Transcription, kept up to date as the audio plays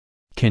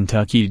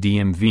Kentucky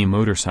DMV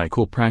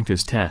motorcycle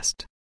practice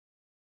test.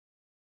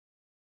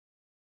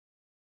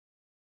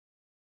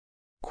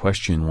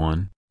 Question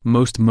 1.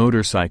 Most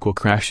motorcycle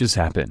crashes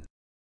happen: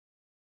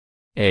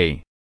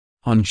 A.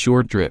 On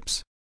short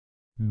trips.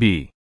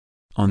 B.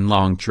 On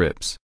long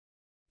trips.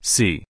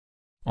 C.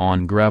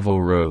 On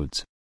gravel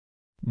roads.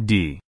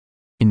 D.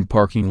 In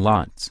parking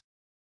lots.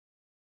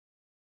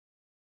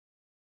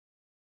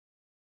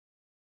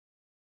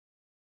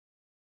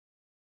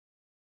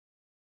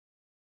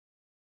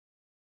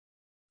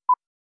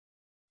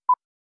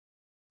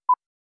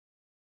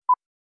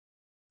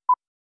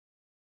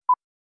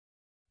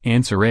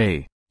 Answer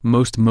A.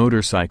 Most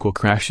motorcycle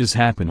crashes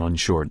happen on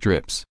short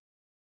trips.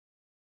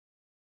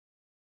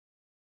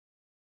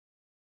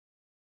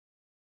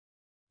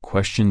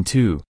 Question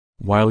 2.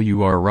 While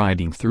you are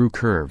riding through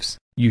curves,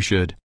 you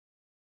should: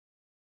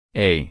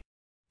 A.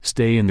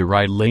 Stay in the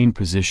right lane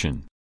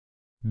position.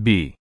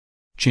 B.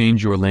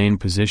 Change your lane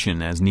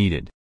position as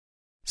needed.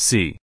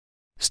 C.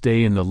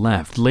 Stay in the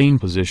left lane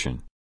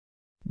position.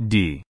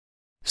 D.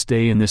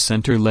 Stay in the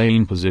center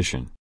lane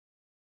position.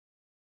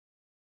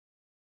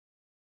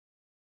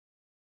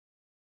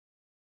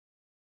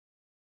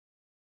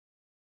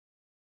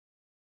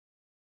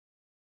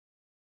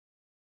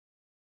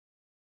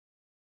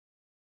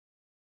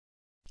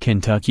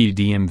 Kentucky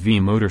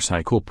DMV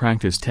motorcycle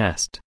practice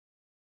test.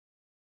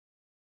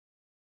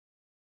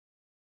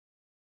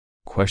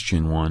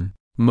 Question 1.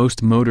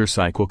 Most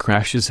motorcycle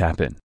crashes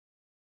happen: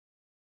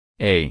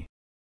 A.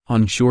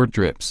 On short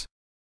trips.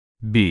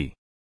 B.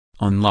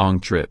 On long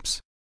trips.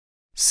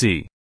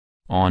 C.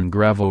 On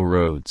gravel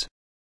roads.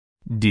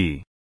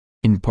 D.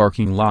 In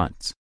parking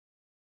lots.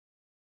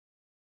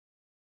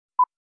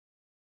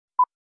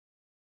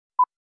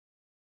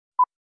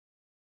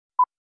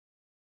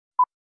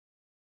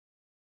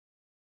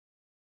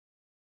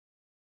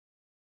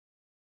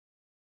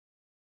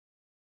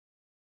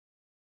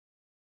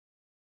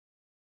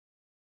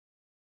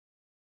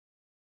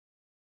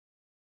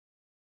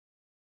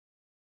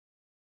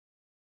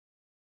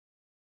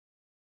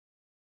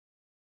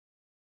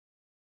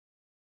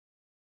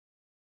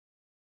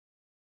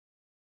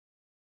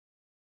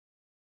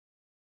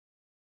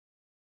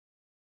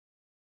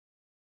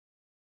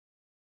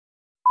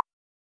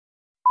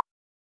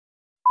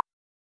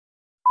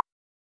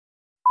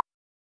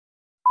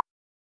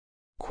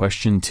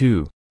 Question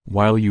 2.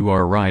 While you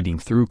are riding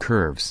through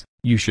curves,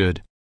 you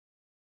should: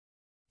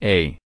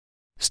 A.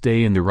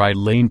 Stay in the right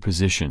lane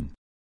position.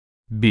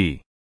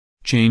 B.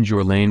 Change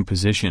your lane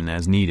position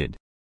as needed.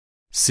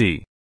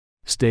 C.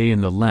 Stay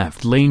in the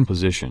left lane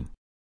position.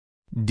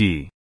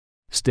 D.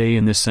 Stay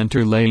in the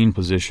center lane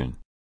position.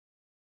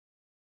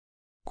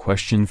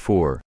 Question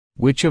 4.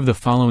 Which of the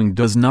following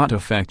does not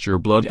affect your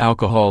blood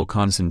alcohol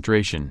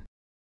concentration?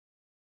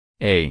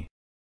 A.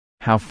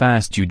 How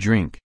fast you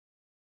drink.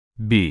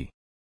 B.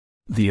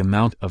 The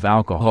amount of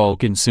alcohol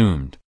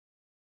consumed.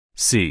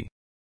 C.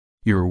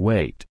 Your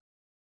weight.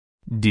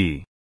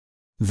 D.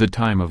 The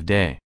time of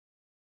day.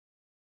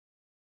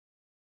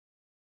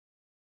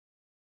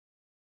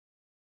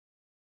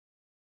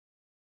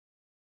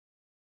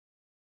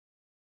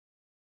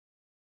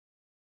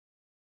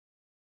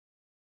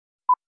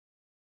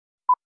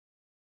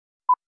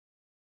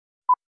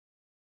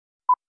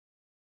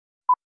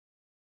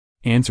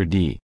 Answer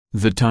D.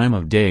 The time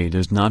of day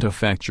does not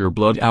affect your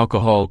blood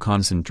alcohol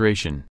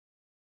concentration.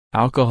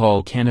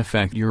 Alcohol can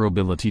affect your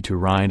ability to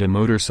ride a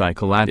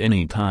motorcycle at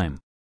any time.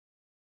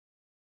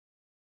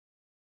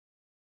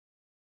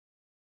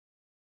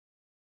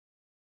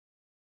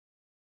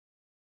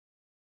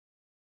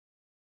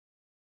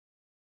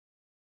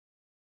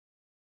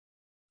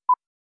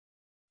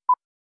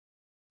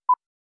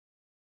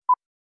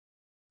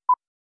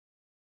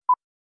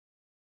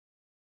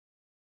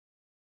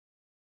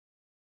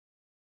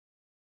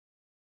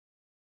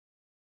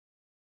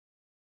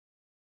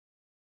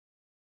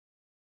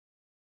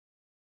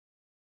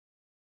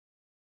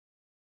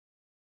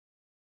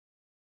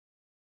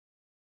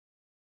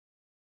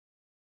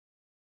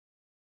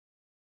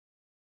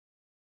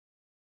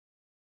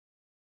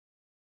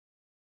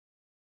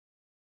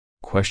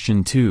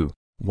 Question 2.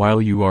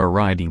 While you are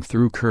riding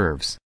through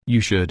curves, you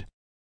should: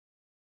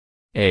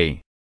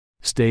 A.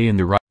 Stay in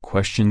the right.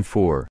 Question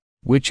 4.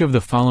 Which of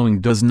the following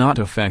does not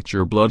affect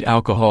your blood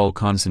alcohol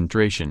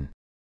concentration?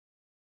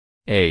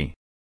 A.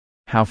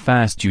 How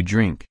fast you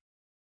drink.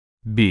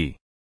 B.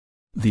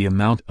 The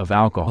amount of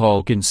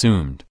alcohol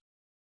consumed.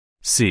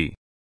 C.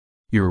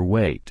 Your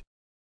weight.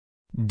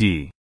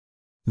 D.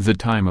 The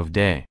time of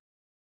day.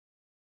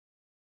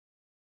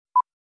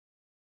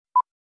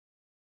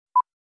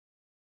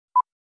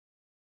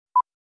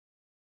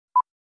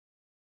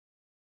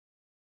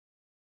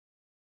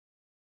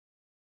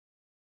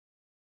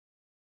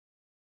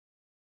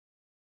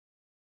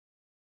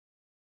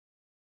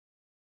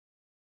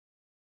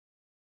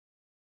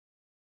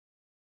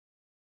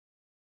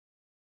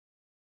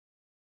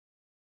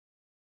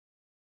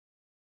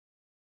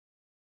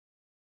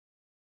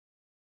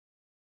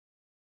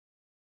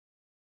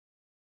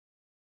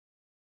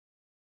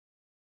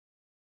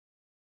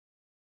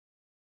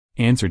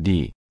 Answer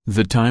D.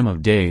 The time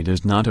of day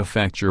does not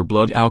affect your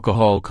blood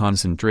alcohol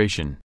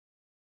concentration.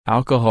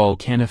 Alcohol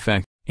can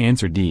affect.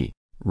 Answer D.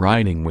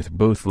 Riding with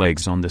both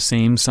legs on the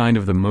same side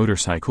of the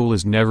motorcycle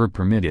is never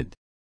permitted.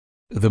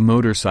 The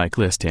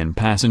motorcyclist and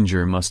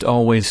passenger must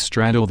always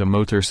straddle the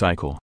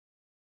motorcycle.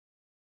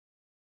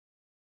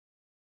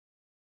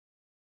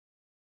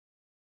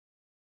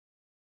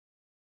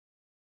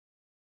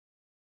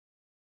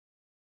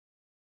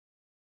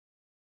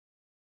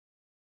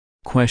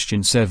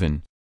 Question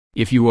 7.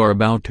 If you are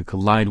about to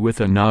collide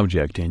with an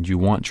object and you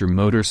want your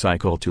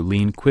motorcycle to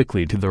lean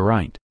quickly to the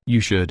right, you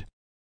should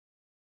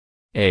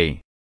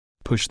A.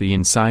 Push the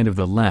inside of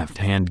the left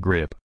hand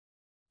grip.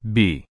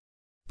 B.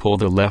 Pull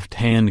the left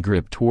hand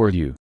grip toward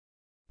you.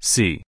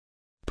 C.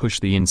 Push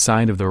the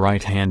inside of the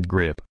right hand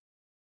grip.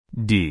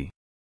 D.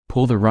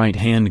 Pull the right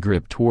hand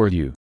grip toward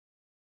you.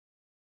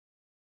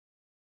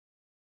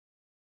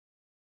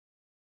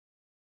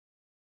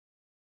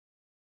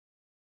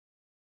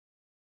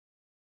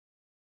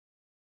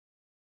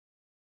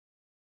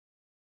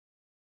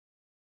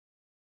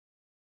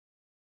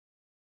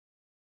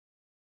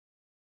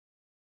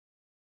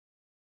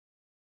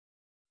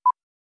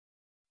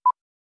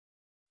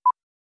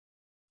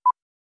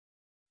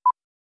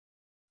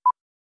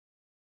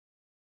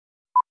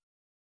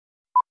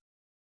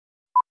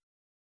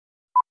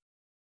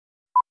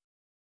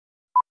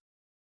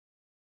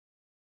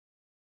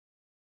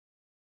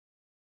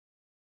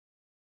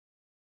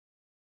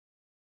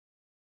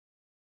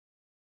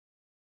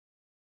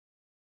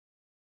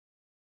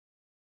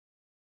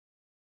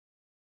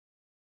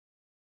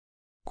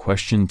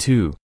 Question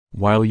 2.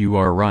 While you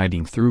are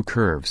riding through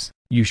curves,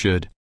 you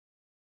should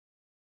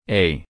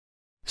A.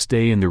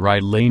 Stay in the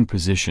right lane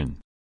position.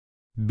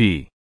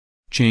 B.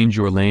 Change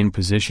your lane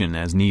position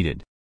as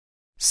needed.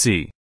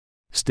 C.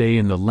 Stay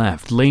in the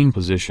left lane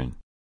position.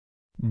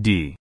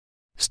 D.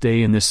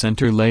 Stay in the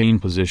center lane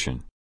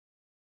position.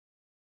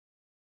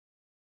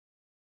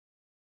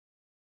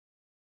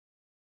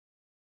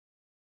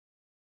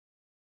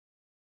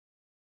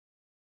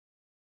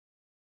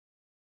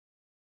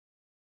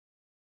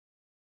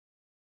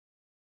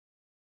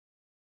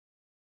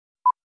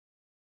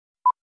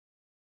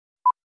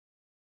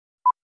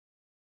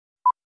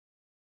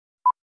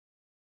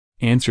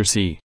 Answer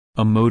C.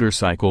 A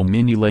motorcycle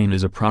mini lane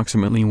is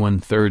approximately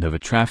 1/3 of a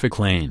traffic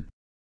lane.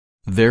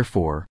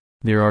 Therefore,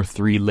 there are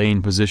 3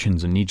 lane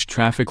positions in each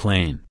traffic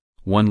lane,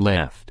 1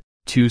 left,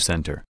 2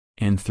 center,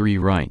 and 3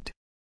 right.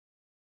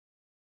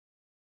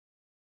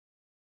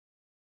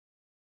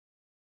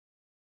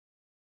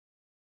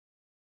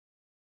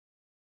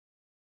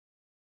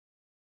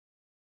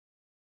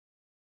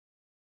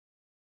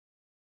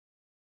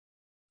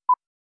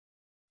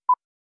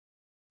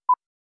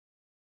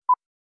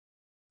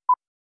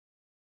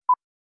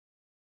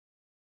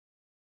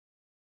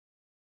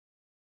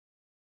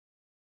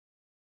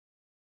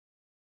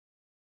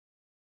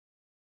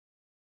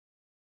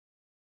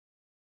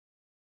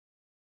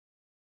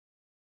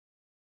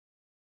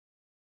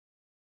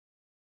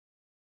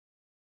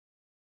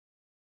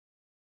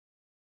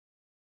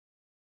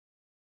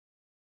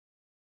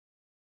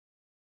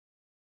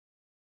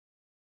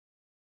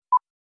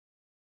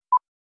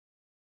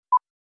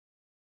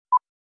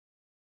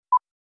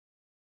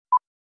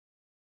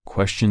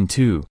 Question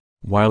 2.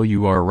 While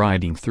you are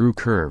riding through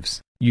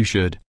curves, you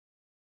should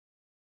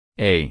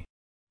A.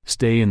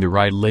 Stay in the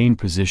right lane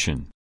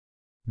position.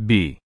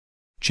 B.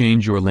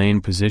 Change your lane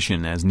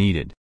position as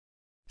needed.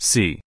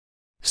 C.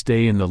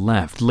 Stay in the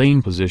left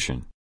lane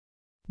position.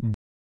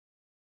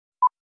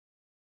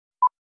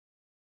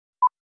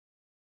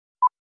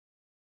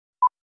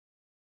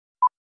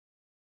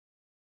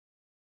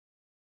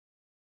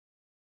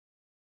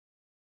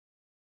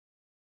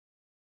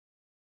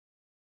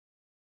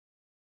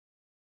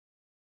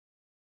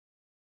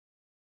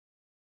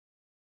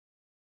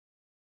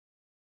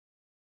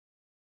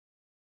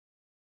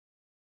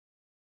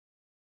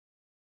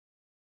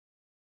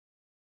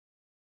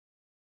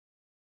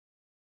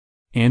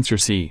 Answer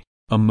C.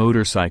 A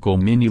motorcycle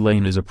mini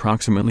lane is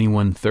approximately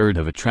 1/3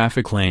 of a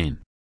traffic lane.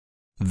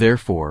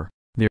 Therefore,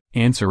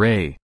 Answer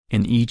A.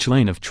 In each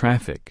lane of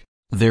traffic,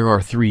 there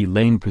are 3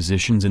 lane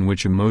positions in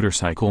which a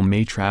motorcycle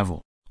may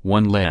travel,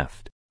 1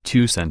 left,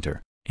 2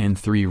 center, and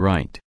 3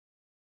 right.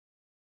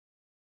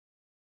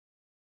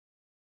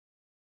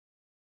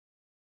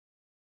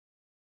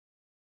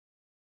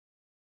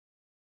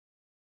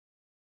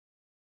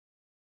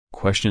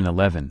 Question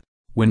 11.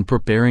 When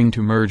preparing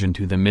to merge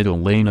into the middle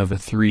lane of a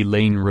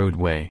 3-lane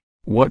roadway,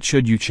 what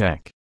should you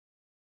check?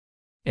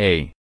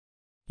 A.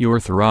 Your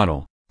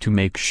throttle, to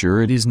make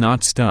sure it is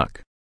not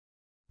stuck.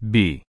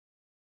 B.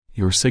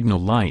 Your signal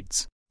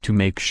lights, to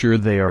make sure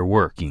they are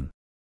working.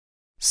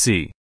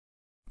 C.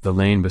 The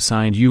lane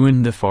beside you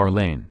in the far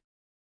lane.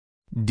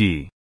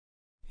 D.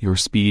 Your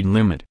speed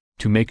limit,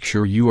 to make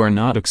sure you are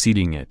not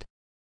exceeding it.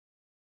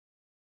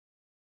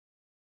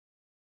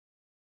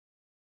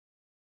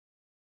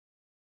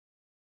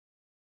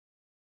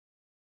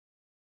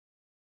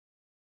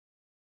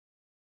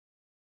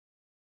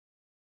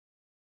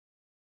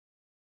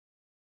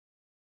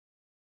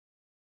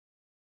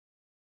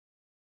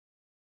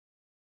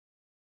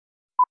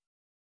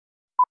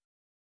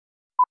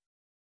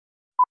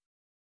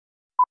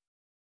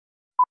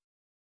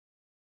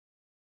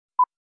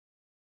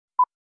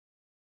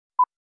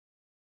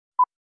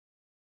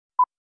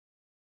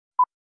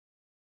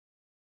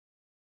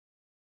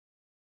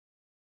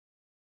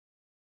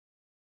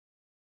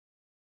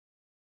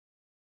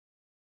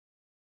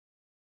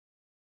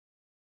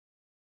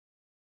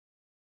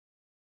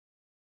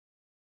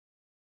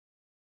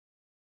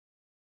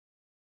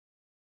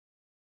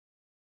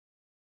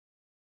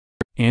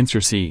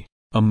 Answer C.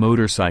 A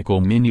motorcycle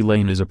mini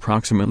lane is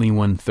approximately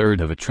 1/3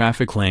 of a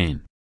traffic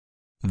lane.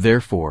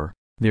 Therefore,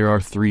 there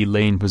are 3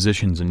 lane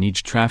positions in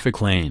each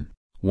traffic lane,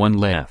 1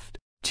 left,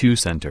 2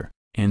 center,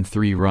 and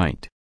 3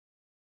 right.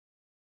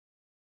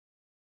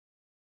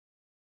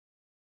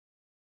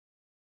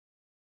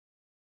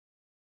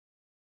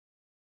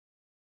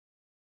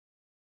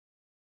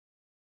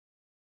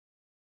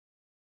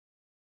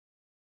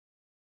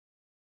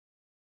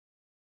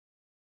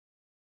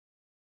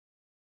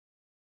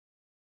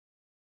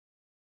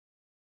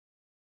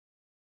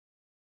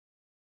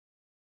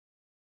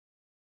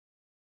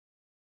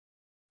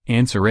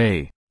 Answer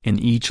A. In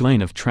each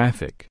lane of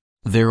traffic,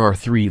 there are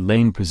 3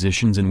 lane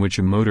positions in which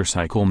a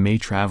motorcycle may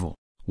travel.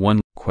 1.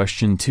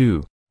 Question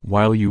 2.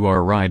 While you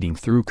are riding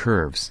through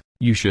curves,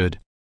 you should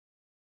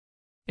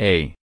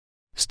A.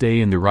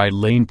 Stay in the right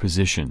lane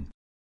position.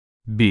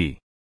 B.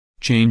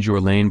 Change your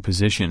lane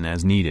position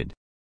as needed.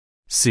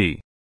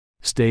 C.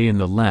 Stay in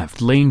the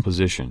left lane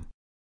position.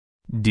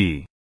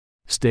 D.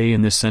 Stay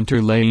in the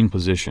center lane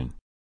position.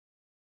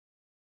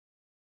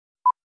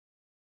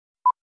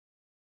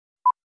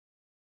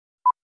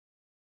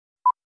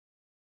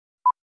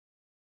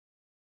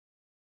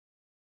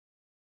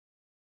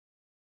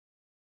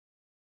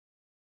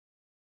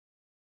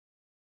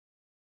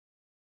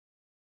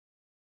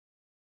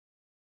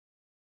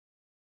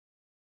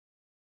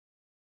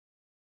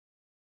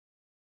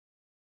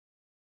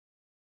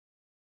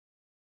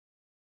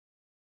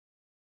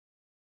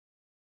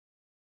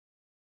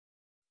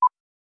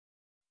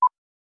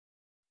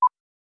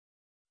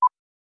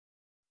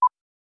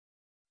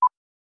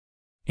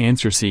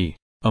 Answer C.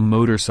 A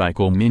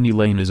motorcycle mini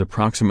lane is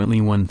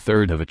approximately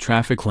 1/3 of a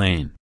traffic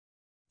lane.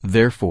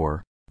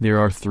 Therefore, there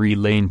are 3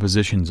 lane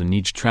positions in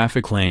each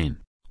traffic lane,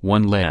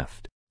 1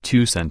 left,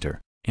 2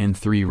 center, and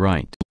 3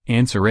 right.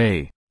 Answer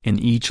A. In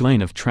each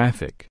lane of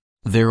traffic,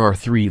 there are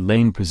 3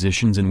 lane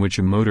positions in which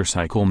a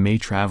motorcycle may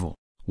travel,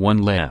 1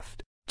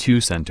 left, 2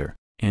 center,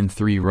 and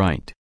 3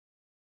 right.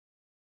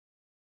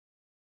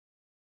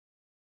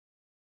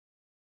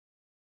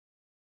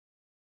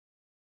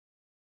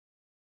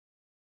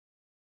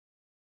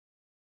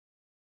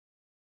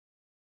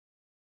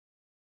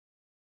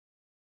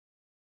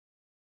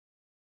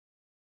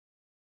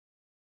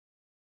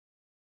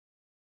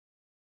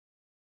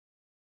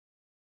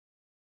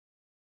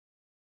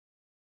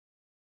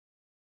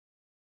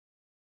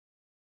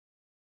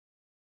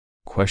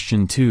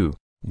 Question 2.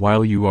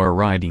 While you are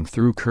riding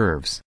through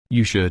curves,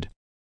 you should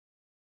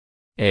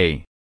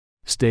A.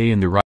 Stay in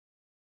the right.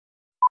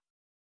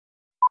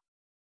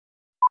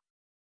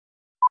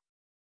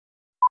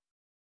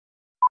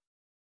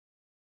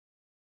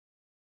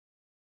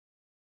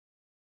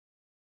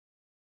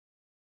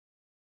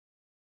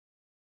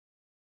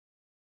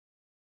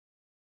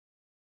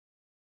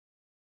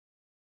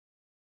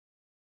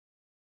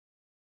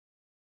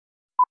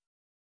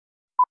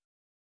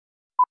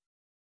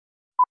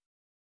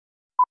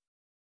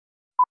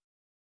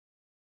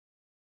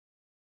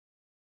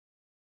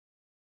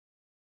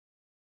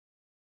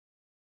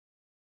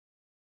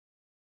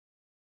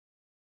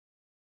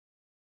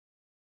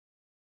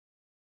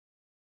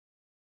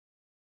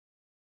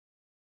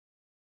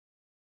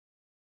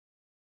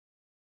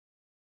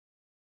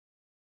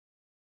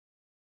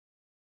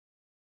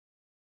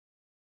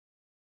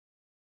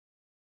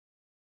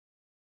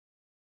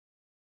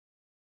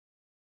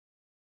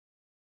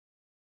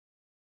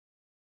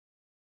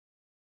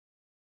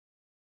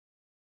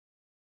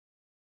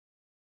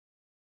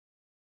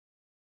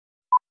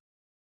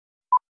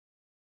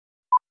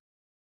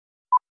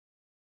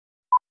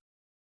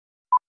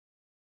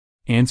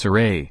 Answer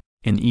A.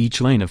 In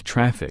each lane of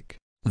traffic,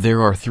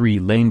 there are 3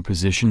 lane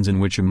positions in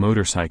which a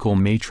motorcycle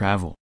may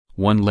travel,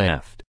 1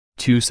 left,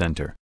 2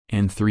 center,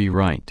 and 3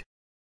 right.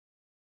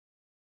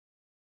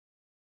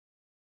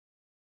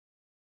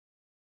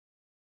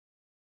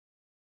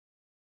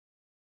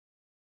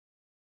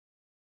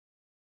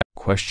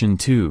 Question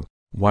 2.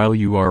 While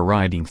you are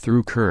riding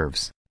through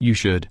curves, you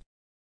should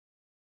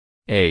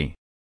A.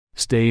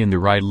 Stay in the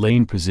right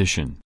lane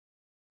position.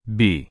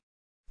 B.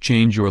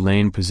 Change your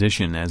lane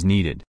position as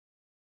needed.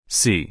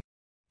 C.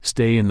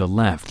 Stay in the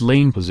left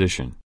lane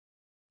position.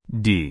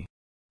 D.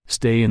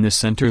 Stay in the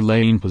center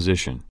lane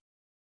position.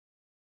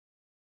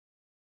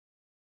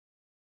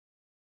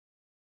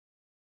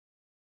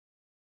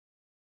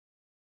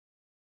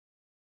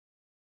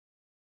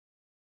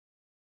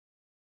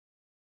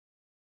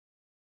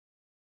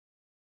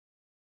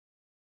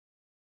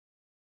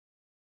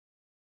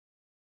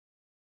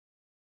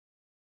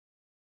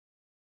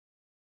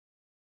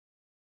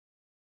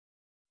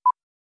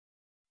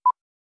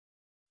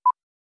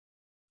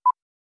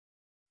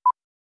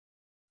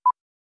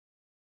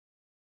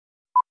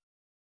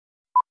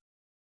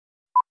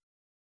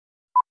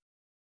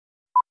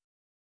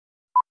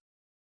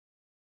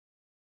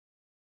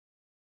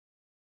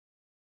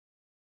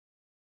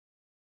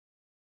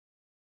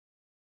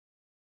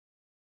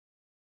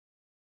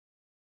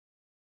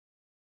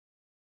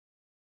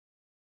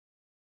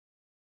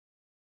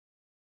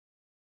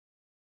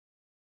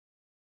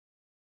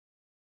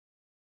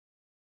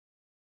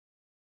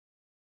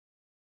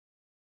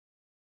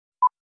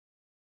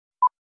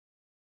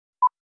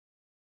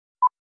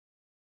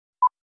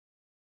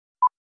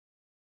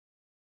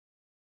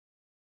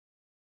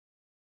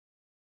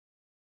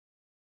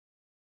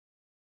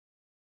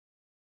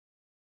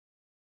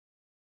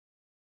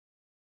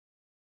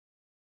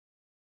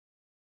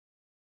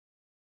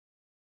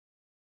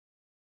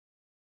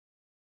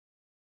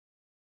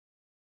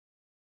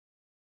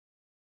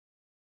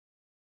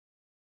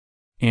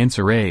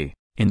 Answer A.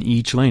 In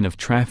each lane of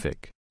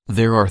traffic,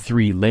 there are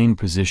 3 lane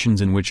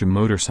positions in which a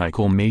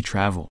motorcycle may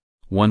travel.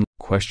 1.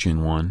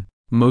 Question 1.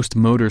 Most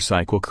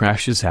motorcycle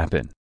crashes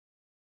happen: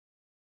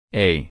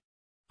 A.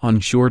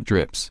 On short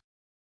trips.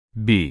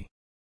 B.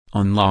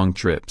 On long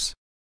trips.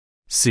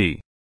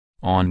 C.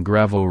 On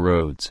gravel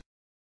roads.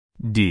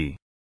 D.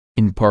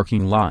 In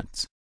parking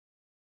lots.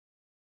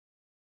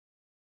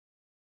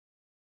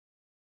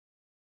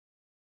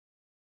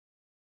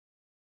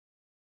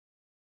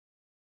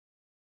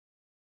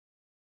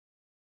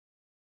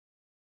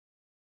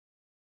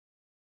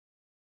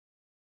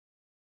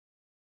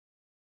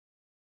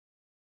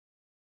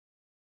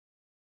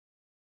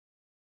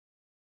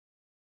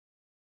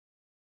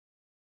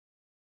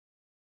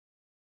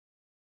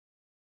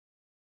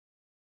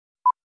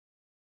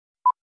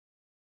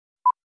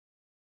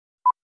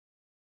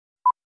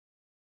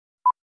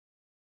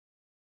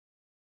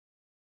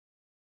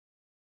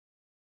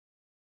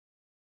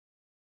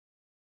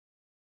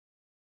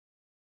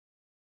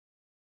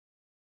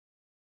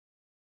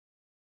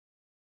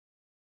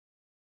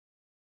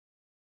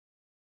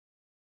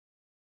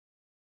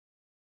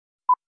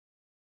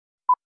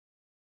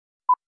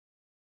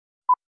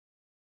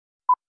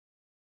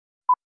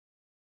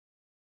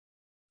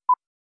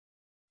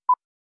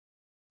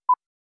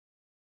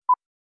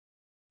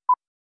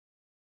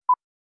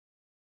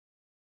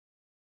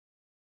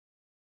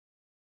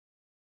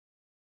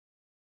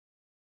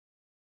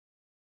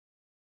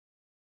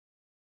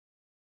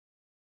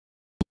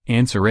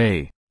 Answer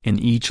A. In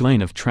each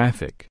lane of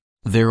traffic,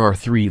 there are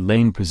 3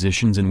 lane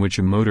positions in which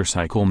a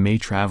motorcycle may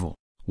travel: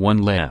 1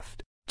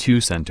 left,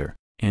 2 center,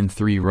 and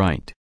 3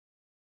 right.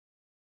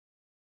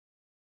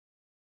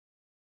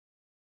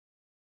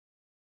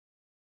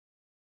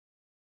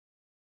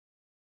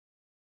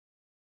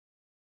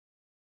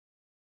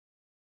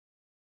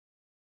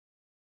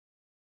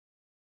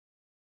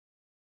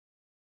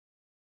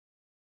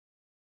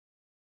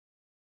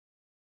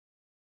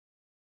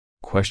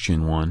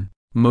 Question 1.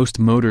 Most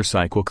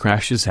motorcycle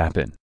crashes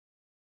happen: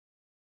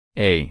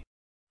 A.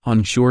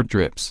 On short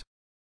trips.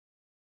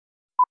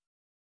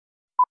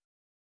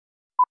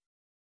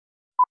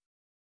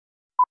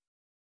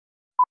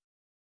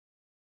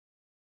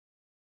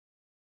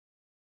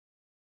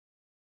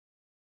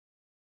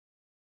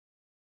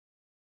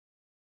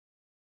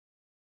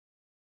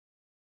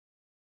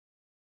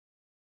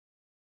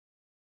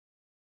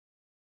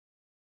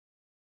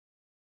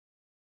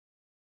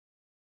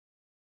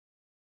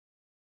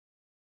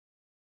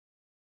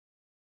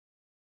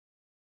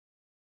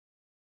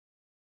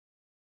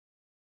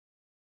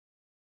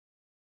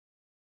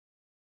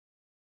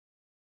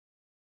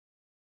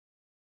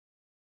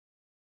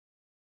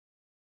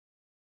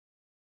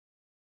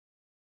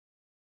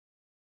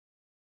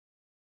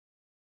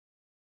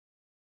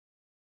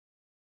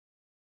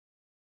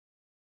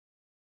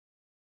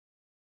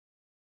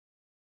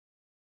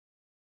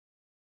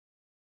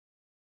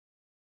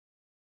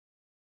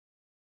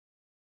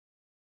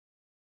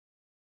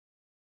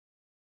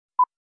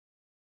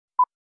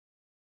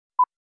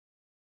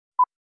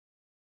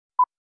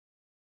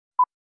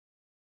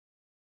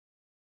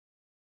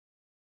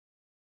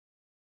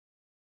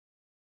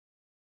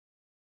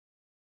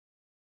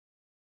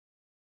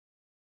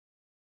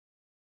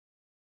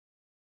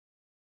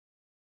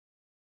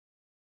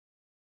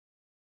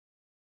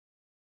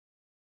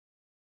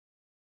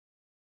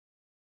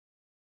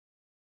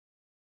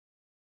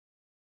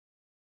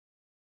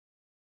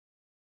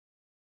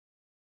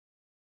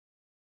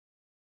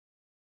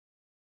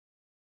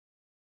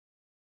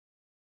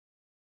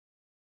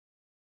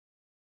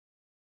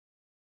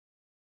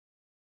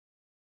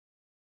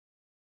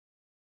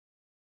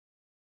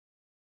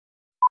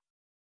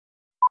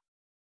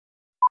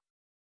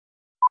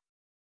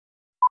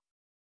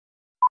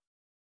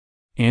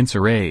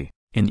 Answer A.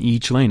 In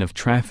each lane of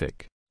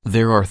traffic,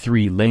 there are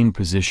 3 lane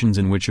positions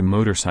in which a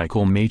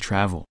motorcycle may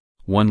travel: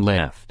 1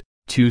 left,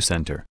 2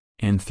 center,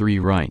 and 3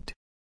 right.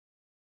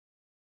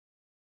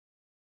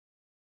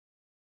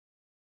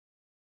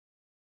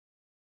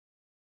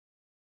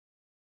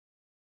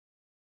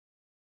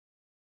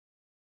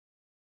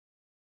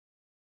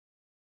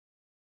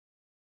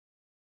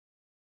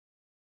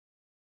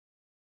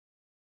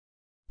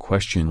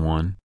 Question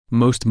 1.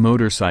 Most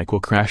motorcycle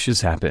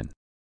crashes happen: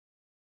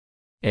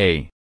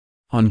 A.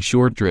 On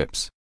short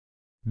trips.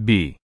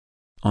 B.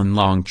 On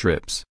long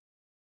trips.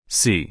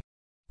 C.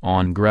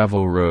 On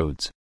gravel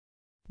roads.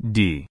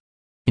 D.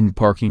 In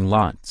parking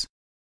lots.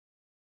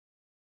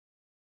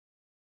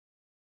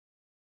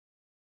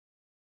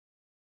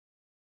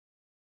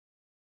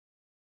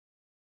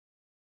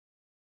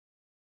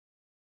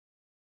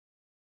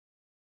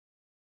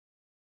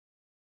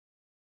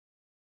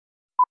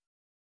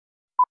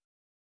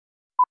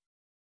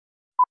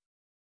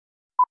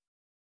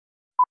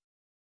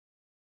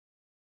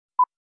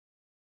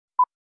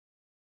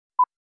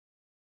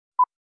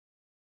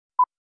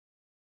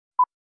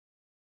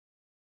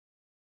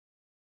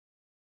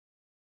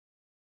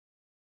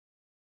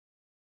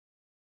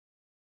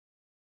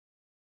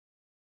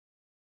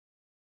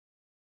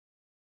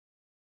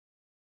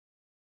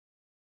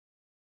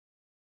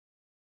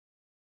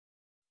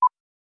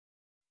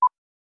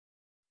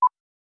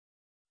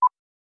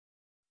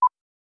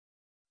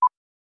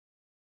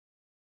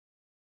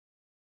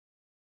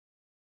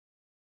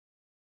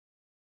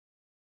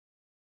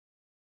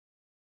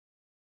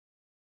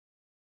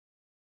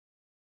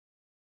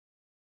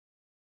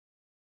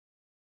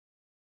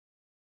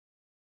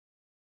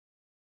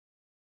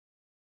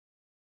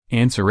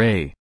 Answer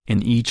A.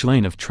 In each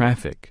lane of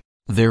traffic,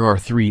 there are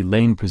 3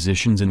 lane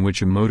positions in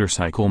which a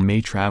motorcycle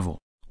may travel.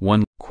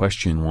 1.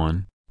 Question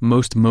 1.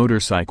 Most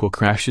motorcycle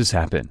crashes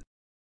happen: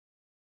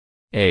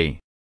 A.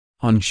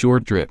 On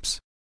short trips.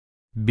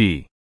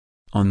 B.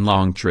 On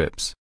long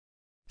trips.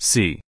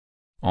 C.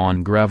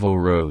 On gravel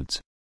roads.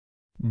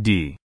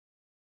 D.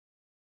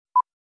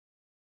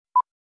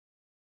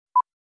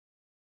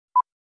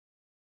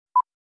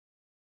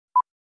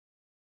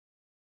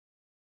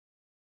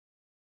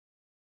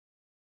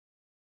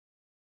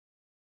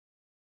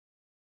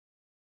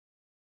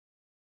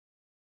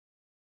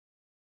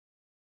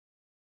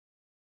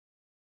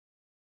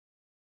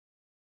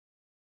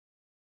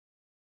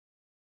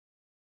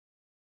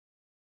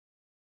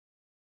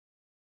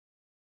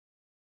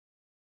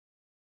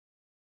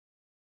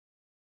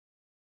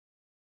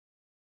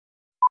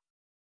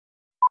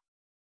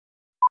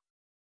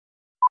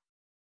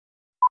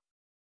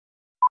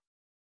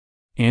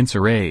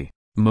 Answer A.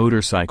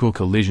 Motorcycle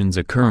collisions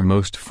occur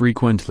most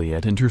frequently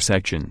at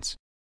intersections.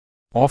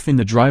 Often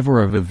the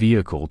driver of a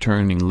vehicle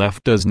turning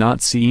left does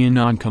not see an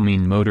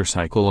oncoming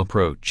motorcycle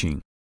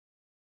approaching.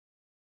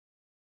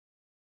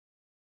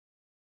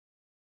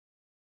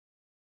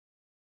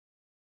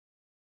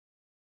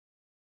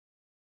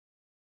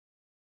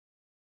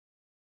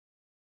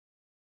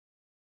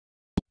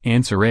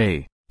 Answer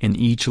A. In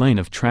each lane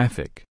of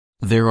traffic,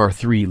 there are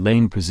 3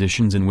 lane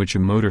positions in which a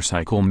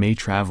motorcycle may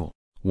travel: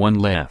 1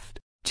 left,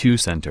 2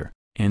 center,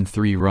 and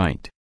 3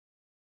 right.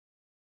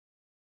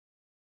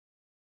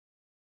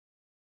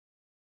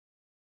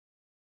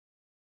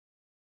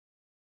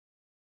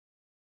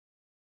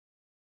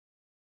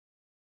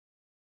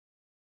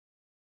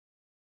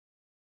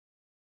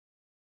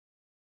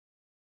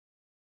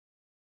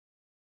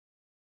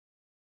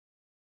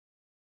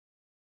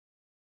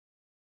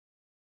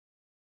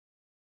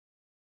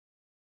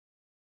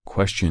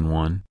 Question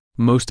 1.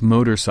 Most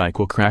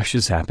motorcycle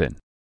crashes happen: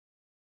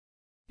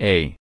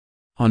 A.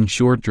 On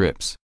short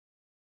trips.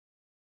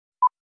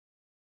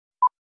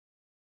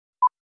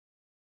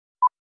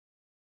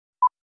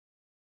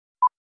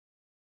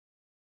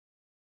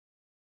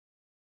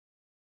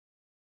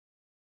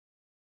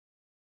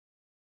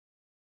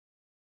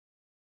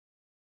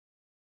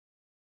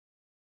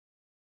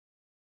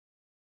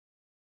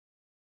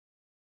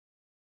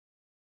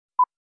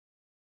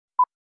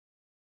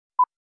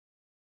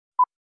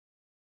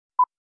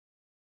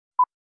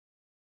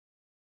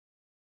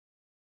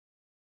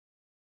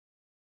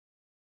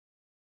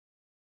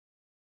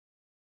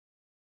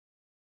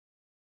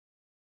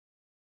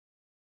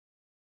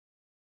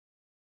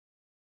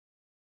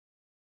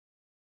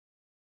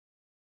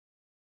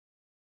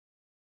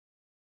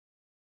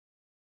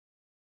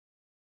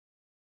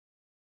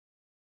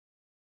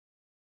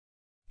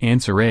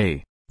 Answer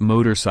A.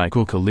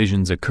 Motorcycle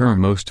collisions occur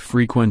most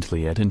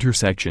frequently at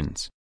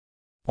intersections.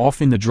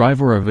 Often the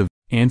driver of a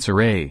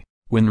Answer A.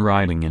 When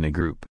riding in a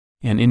group,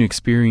 an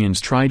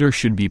inexperienced rider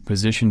should be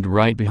positioned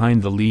right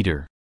behind the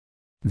leader.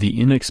 The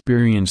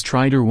inexperienced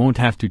rider won't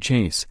have to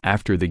chase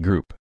after the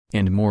group,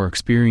 and more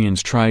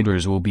experienced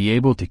riders will be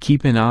able to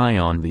keep an eye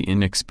on the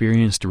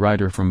inexperienced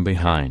rider from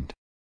behind.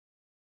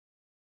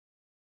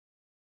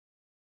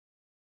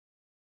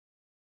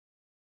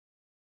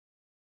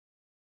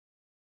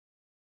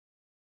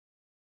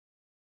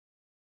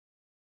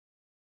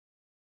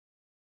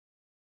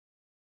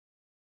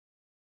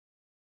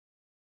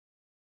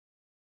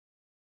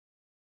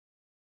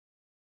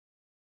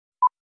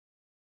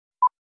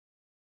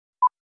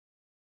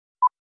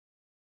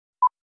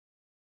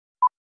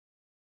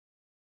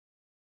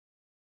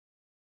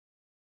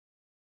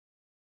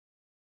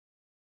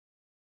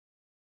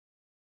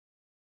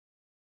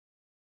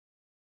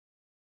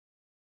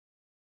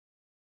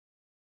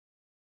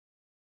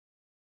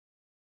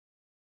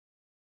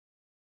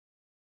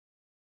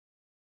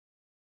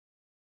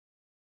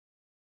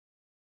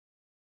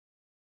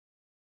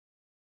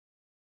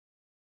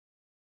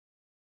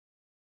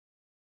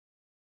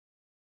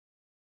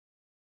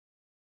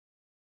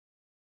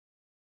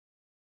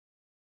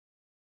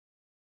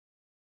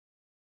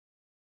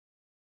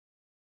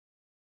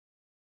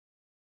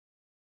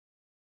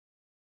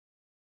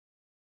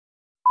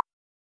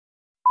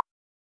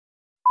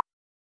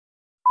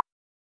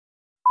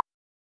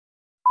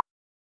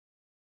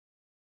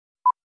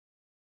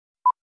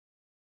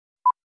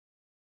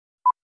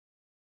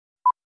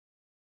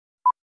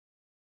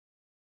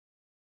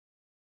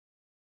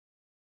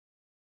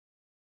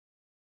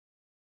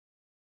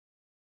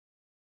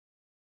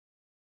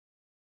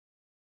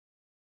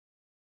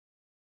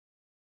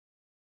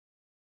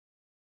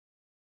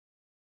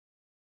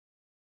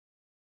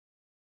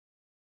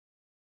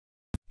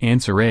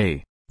 Answer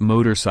A.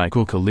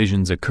 Motorcycle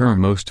collisions occur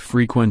most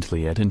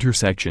frequently at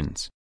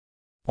intersections.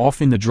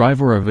 Often the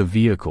driver of a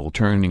vehicle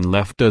turning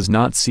left does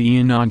not see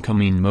an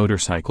oncoming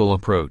motorcycle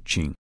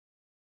approaching.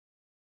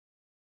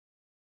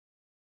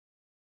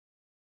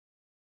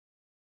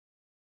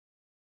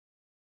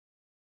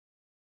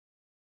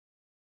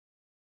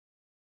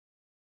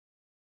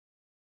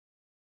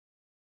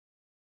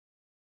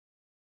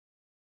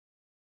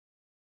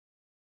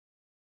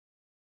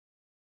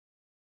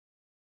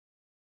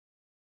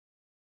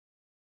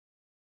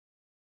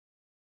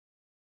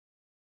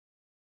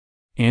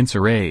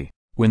 Answer A.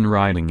 When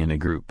riding in a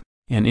group,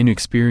 an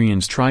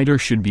inexperienced rider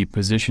should be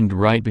positioned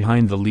right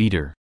behind the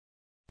leader.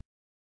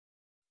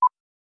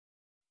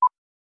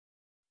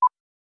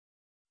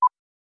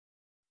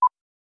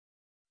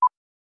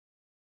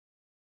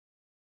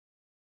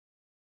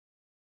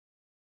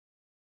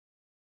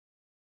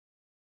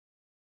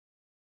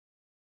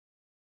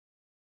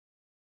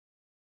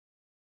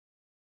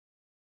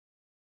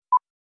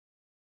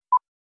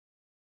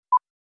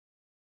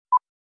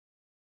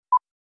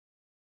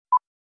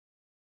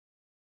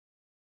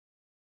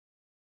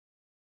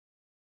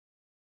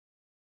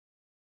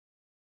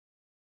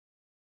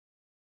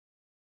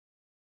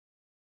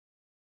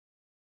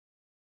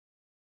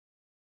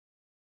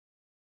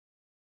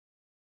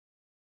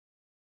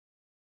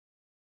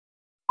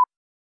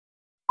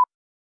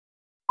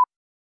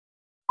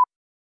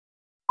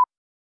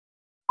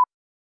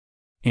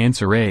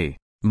 Answer A.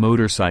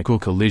 Motorcycle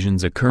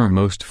collisions occur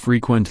most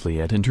frequently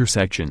at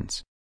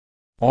intersections.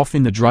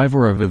 Often the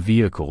driver of a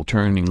vehicle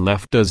turning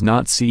left does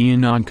not see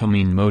an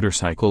oncoming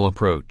motorcycle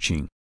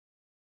approaching.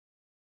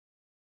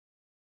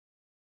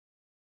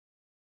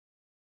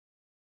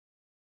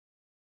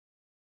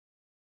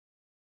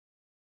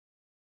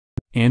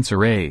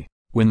 Answer A.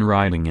 When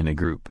riding in a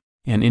group,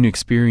 an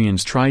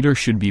inexperienced rider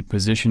should be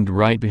positioned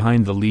right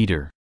behind the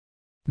leader.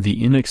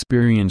 The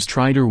inexperienced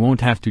rider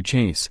won't have to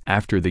chase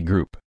after the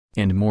group,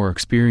 and more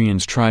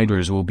experienced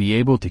riders will be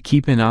able to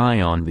keep an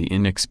eye on the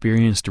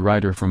inexperienced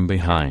rider from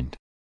behind.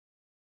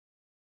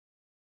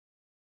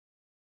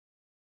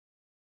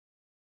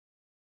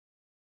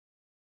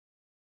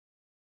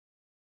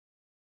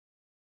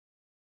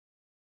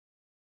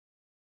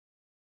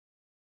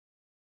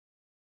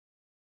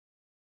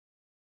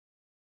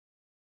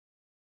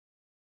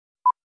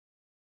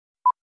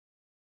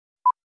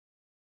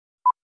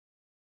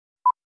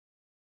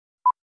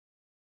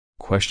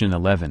 Question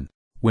 11.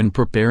 When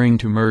preparing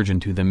to merge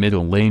into the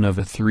middle lane of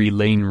a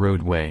 3-lane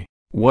roadway,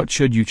 what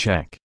should you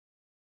check?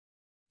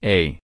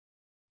 A.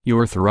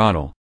 Your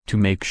throttle, to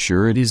make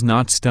sure it is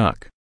not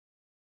stuck.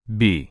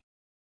 B.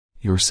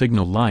 Your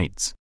signal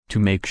lights, to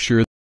make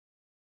sure.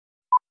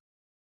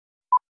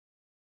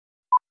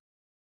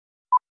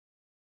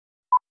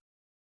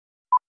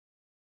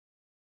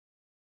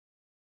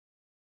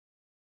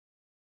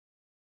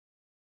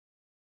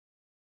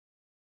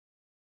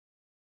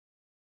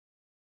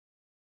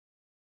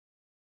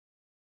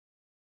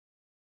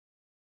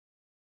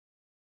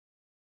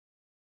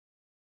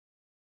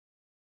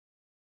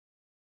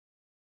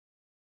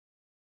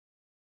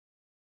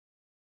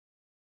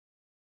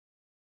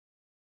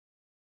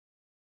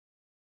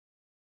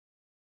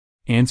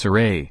 Answer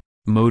A.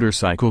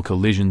 Motorcycle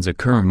collisions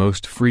occur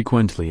most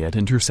frequently at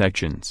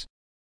intersections.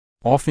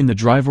 Often the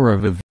driver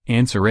of a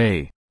Answer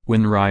A.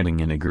 When riding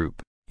in a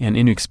group, an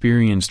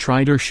inexperienced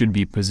rider should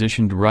be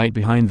positioned right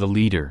behind the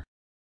leader.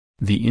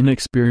 The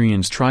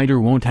inexperienced rider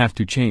won't have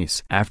to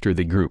chase after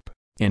the group,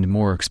 and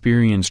more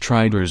experienced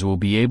riders will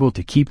be able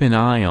to keep an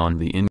eye on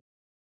the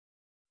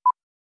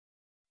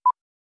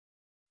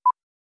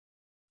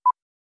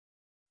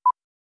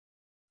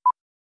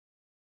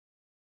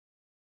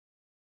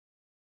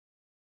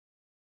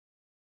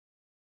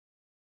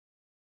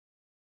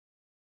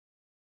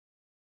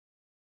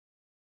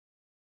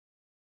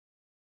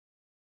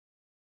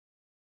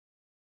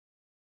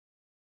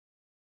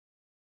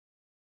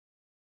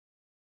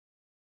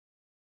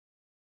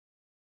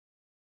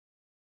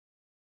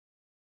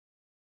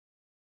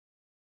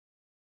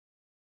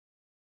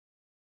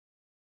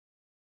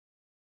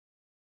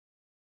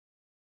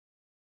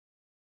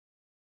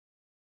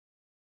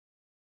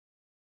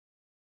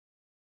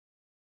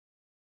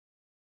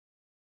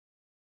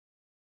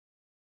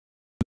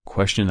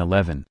Question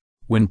 11.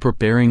 When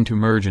preparing to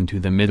merge into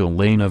the middle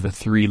lane of a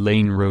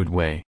 3-lane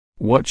roadway,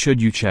 what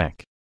should you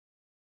check?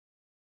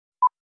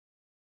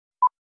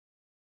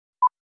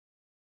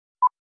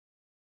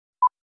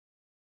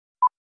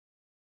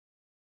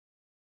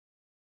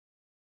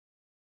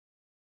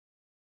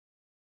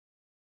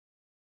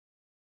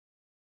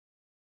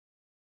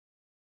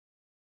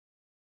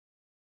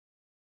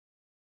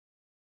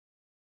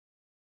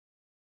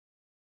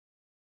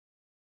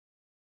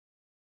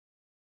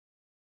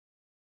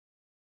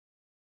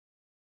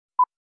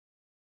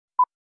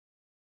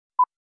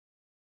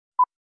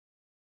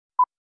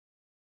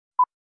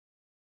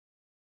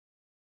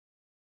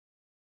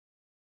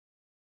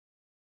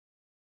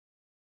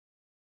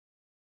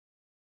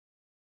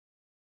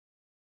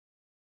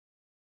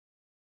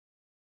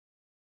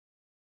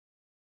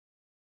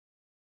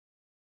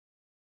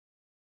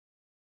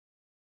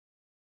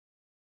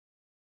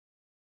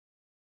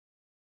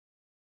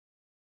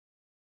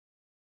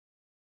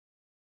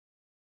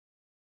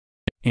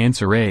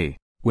 Answer A.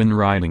 When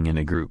riding in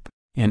a group,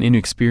 an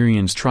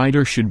inexperienced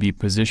rider should be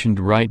positioned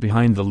right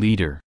behind the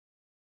leader.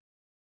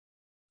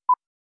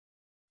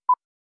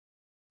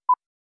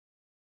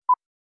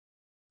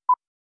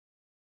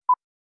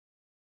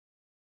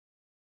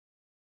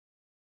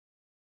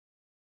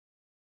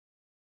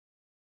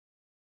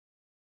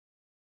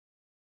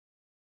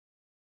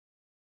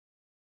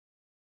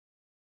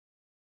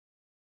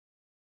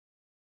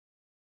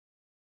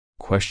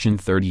 Question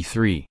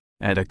 33.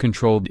 At a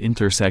controlled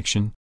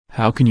intersection,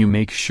 how can you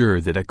make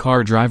sure that a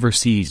car driver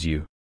sees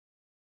you?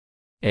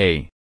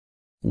 A.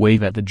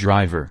 Wave at the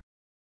driver.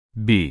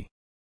 B.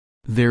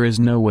 There is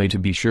no way to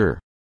be sure.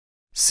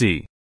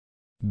 C.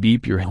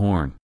 Beep your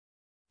horn.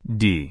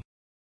 D.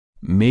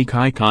 Make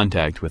eye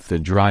contact with the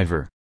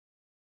driver.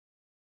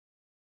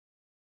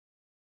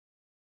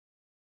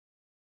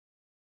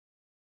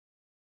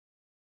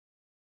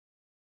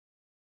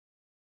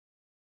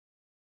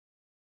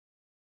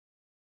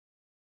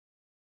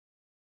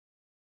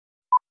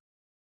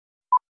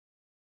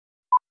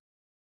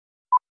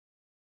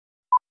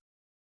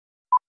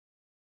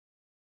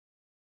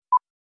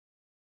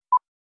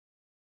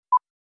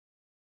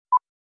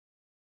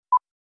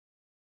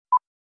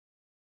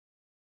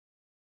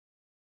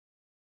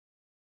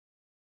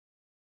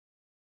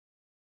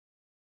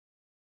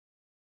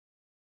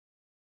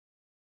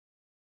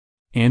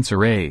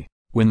 Answer A.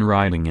 When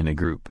riding in a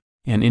group,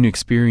 an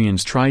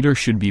inexperienced rider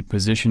should be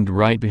positioned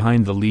right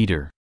behind the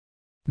leader.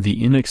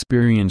 The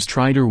inexperienced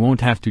rider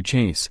won't have to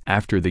chase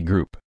after the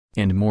group,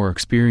 and more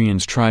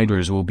experienced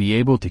riders will be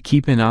able to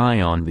keep an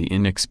eye on the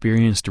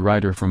inexperienced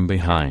rider from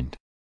behind.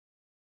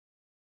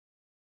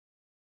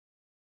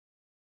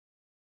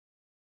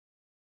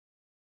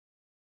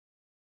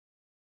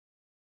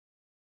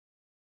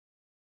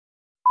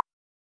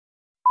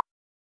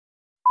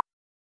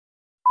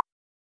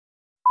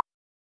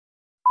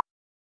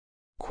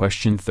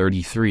 Question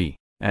 33.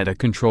 At a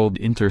controlled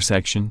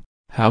intersection,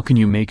 how can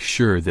you make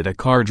sure that a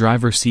car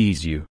driver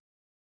sees you?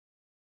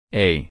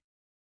 A.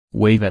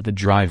 Wave at the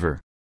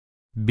driver.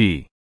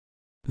 B.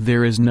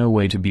 There is no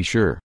way to be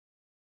sure.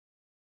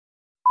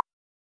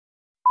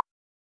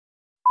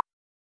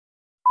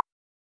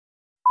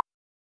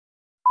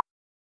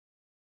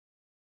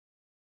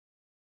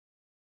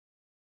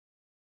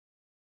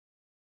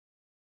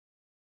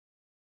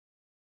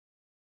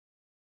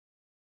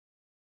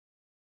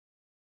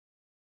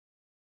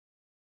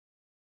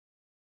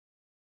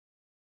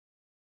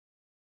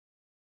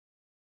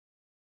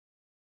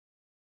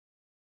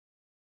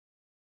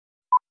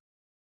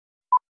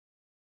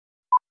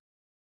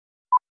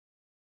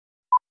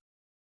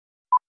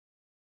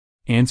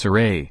 Answer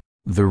A.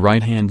 The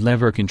right-hand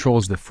lever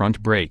controls the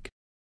front brake.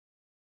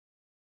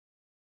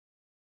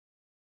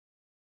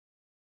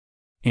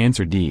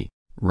 Answer D.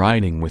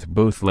 Riding with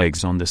both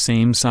legs on the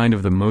same side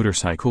of the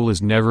motorcycle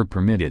is never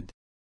permitted.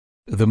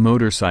 The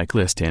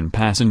motorcyclist and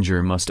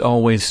passenger must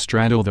always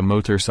straddle the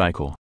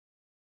motorcycle.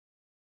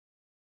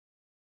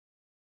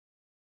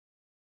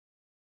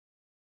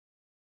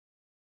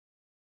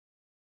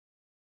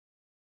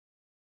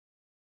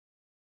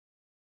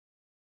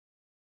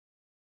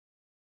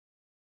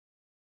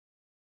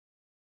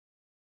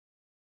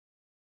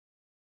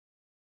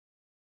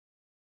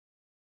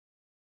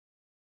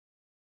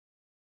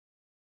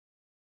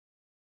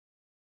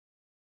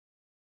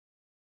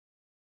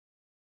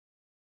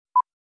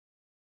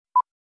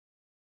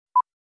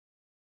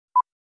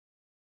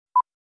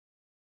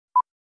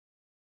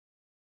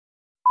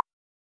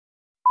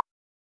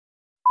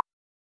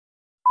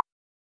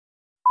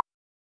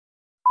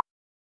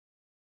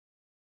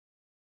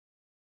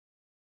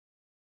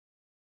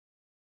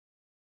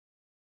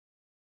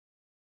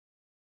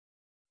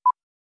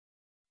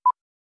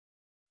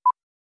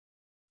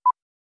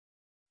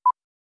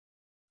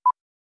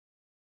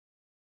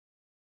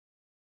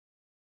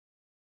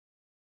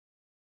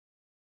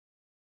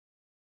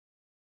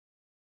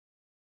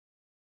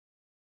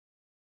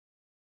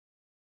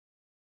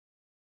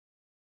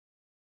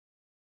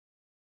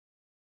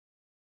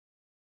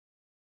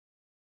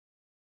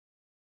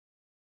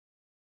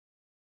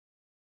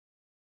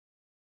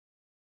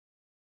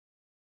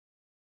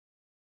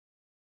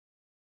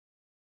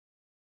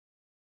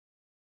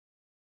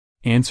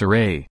 Answer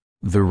A.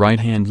 The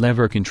right-hand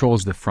lever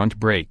controls the front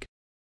brake.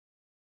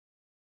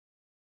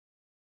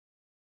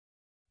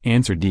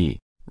 Answer D.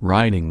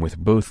 Riding with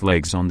both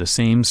legs on the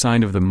same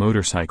side of the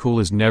motorcycle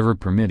is never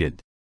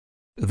permitted.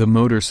 The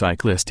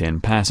motorcyclist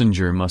and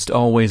passenger must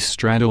always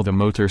straddle the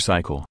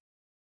motorcycle.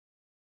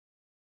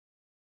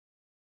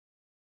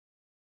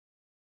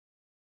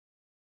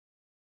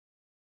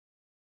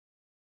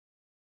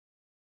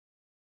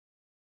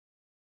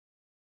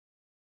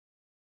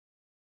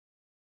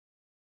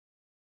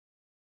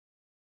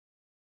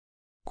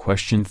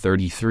 Question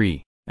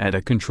 33. At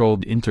a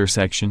controlled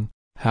intersection,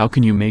 how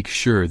can you make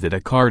sure that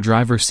a car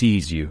driver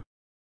sees you?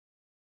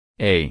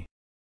 A.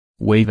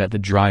 Wave at the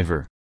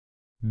driver.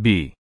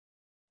 B.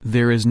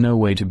 There is no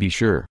way to be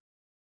sure.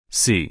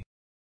 C.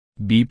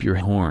 Beep your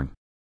horn.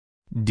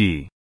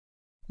 D.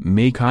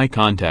 Make eye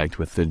contact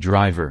with the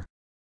driver.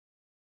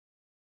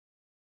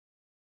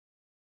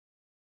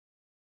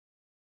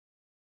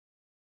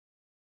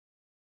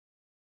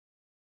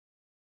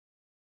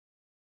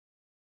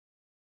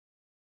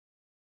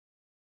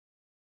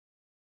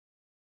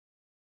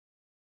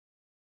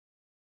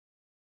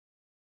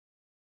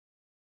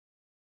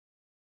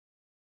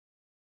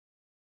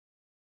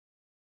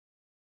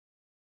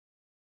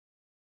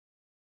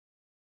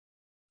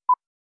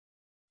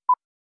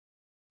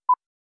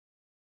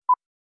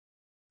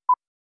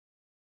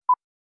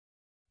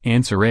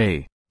 Answer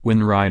A.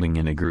 When riding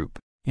in a group,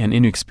 an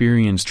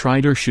inexperienced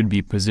rider should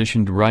be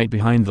positioned right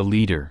behind the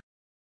leader.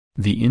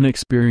 The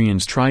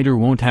inexperienced rider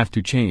won't have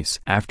to chase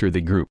after the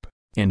group,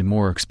 and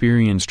more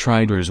experienced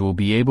riders will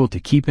be able to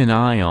keep an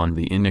eye on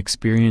the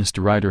inexperienced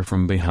rider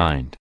from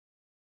behind.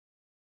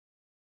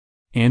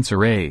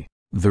 Answer A.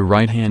 The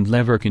right-hand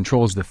lever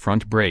controls the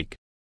front brake.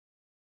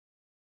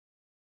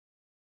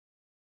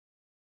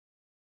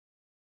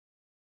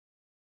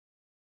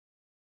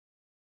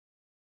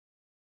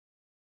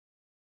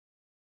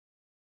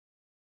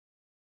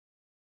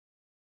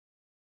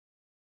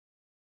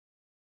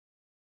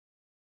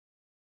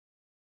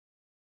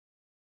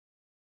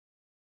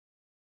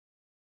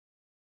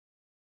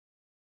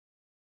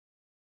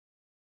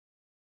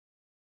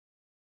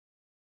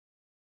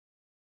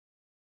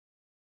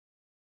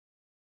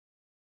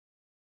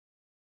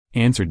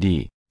 Answer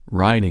D.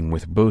 Riding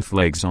with both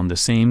legs on the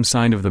same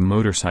side of the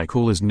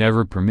motorcycle is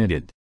never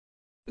permitted.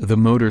 The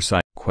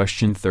motorcycle.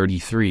 Question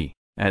 33.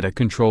 At a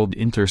controlled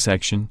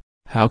intersection,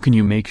 how can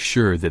you make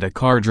sure that a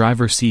car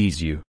driver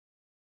sees you?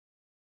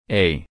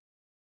 A.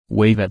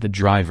 Wave at the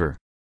driver.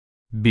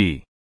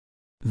 B.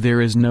 There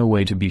is no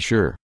way to be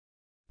sure.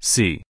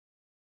 C.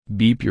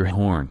 Beep your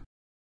horn.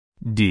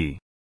 D.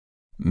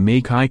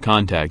 Make eye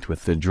contact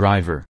with the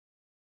driver.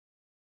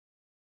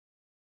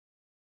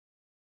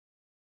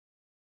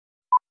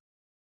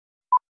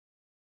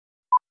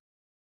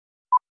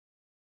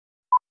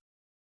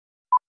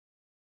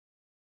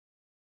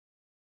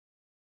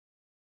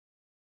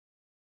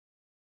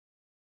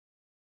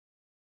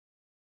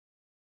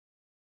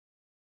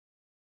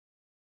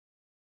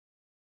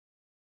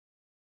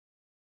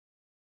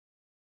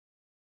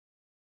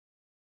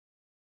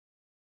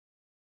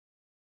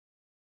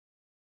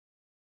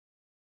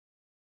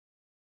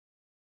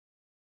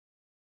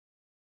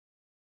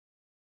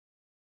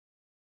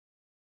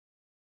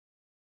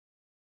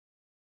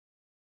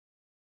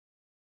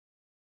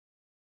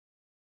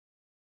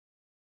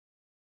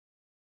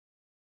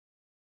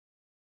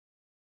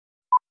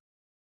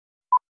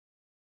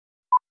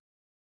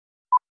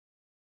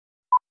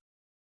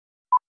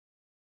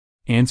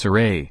 Answer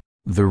A.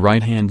 The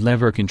right-hand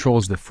lever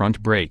controls the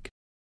front brake.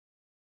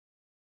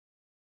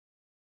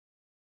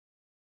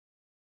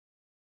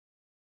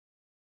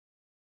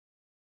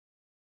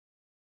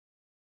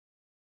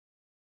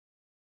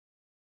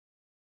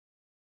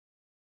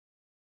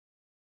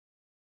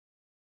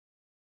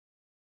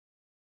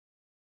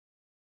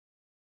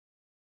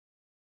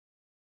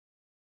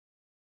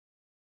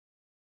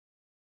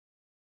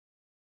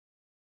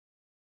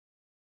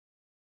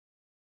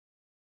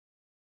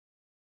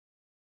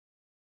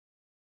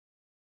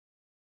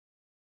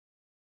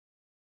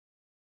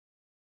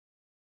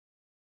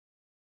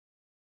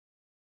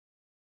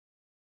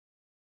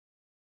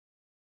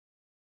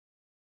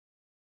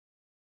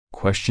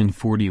 Question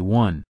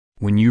 41.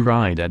 When you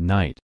ride at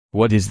night,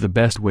 what is the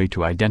best way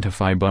to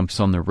identify bumps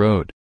on the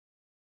road?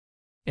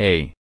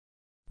 A.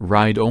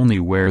 Ride only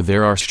where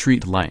there are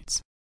street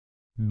lights.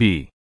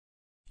 B.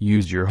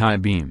 Use your high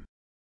beam.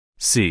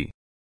 C.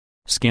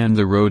 Scan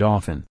the road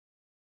often.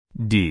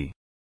 D.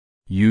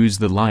 Use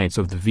the lights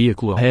of the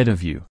vehicle ahead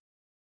of you.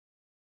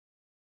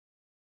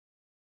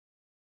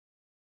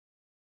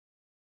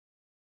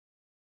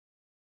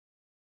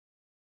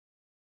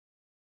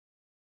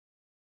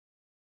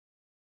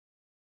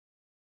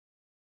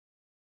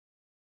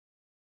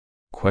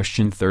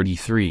 Question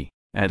 33.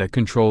 At a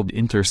controlled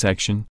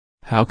intersection,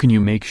 how can you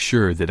make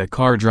sure that a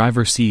car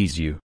driver sees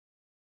you?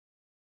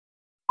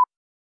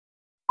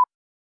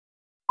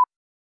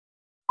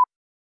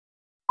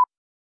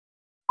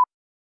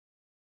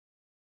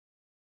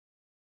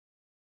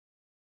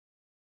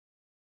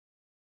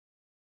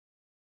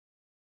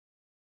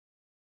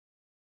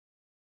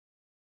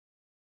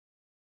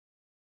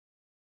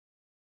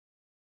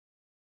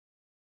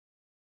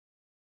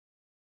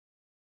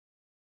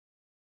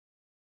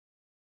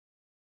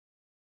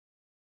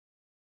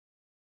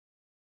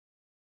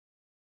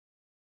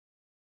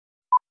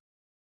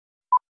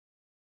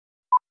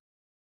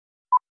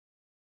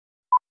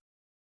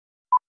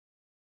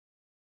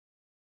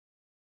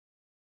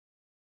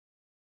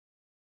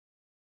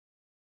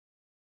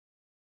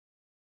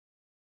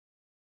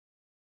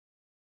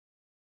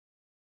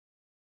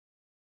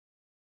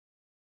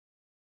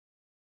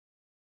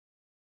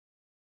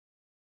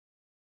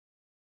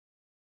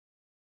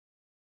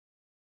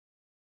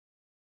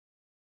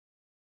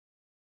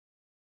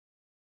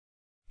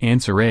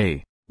 Answer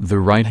A. The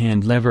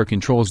right-hand lever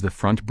controls the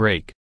front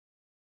brake.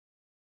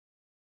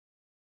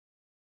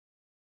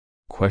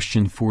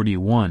 Question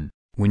 41.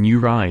 When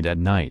you ride at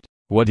night,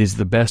 what is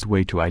the best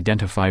way to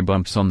identify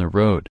bumps on the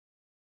road?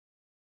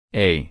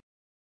 A.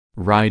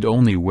 Ride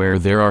only where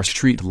there are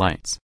street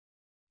lights.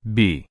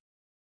 B.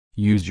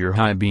 Use your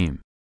high beam.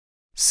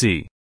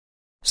 C.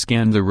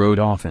 Scan the road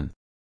often.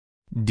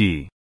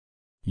 D.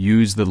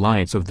 Use the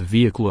lights of the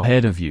vehicle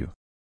ahead of you.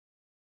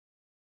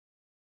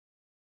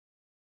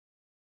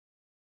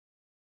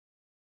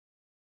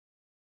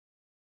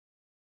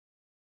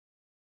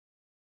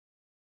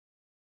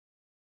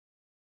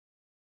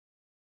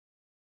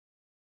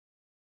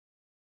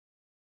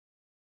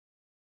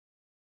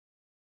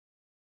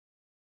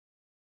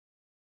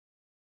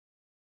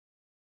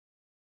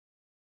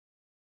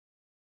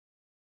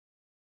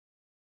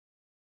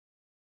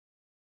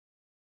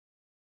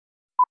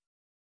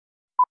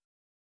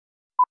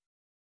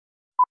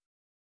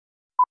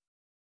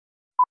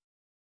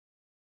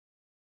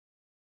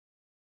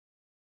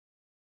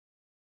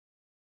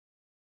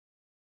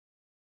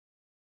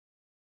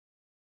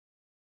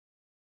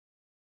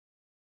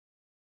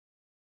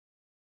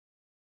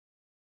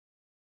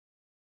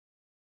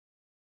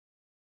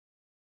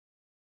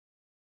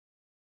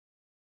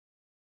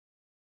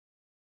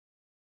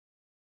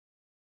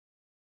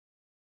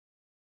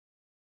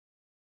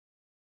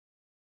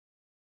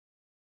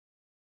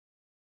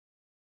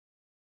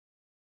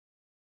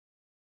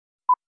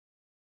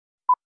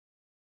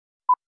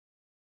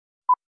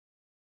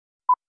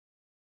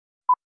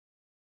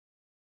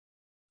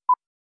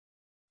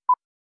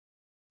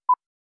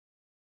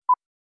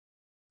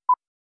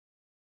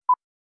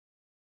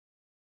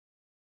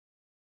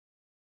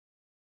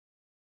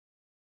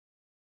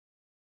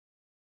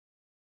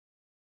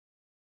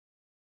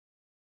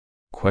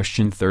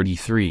 Question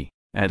 33.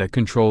 At a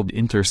controlled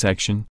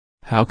intersection,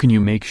 how can you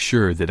make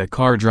sure that a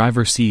car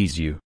driver sees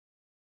you?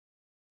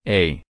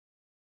 A.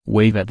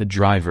 Wave at the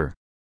driver.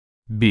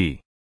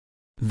 B.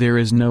 There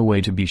is no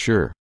way to be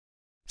sure.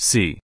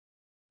 C.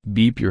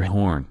 Beep your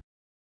horn.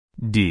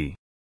 D.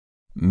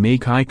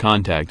 Make eye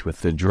contact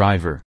with the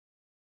driver.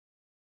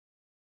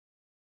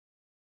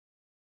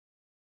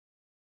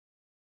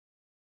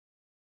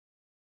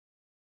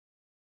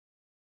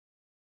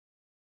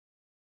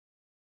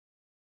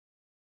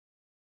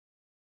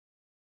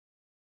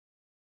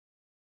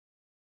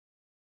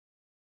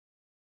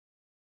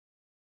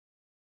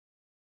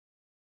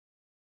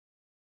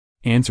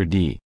 Answer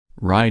D.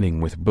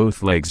 Riding with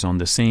both legs on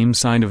the same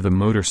side of the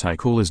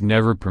motorcycle is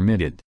never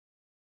permitted.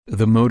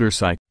 The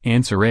motorcycle.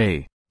 Answer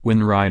A.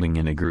 When riding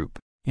in a group,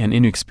 an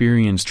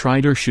inexperienced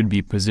rider should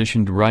be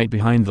positioned right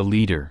behind the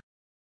leader.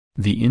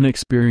 The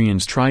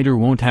inexperienced rider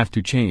won't have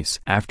to chase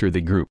after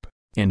the group,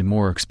 and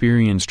more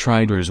experienced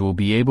riders will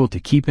be able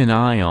to keep an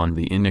eye on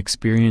the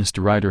inexperienced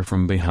rider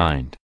from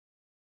behind.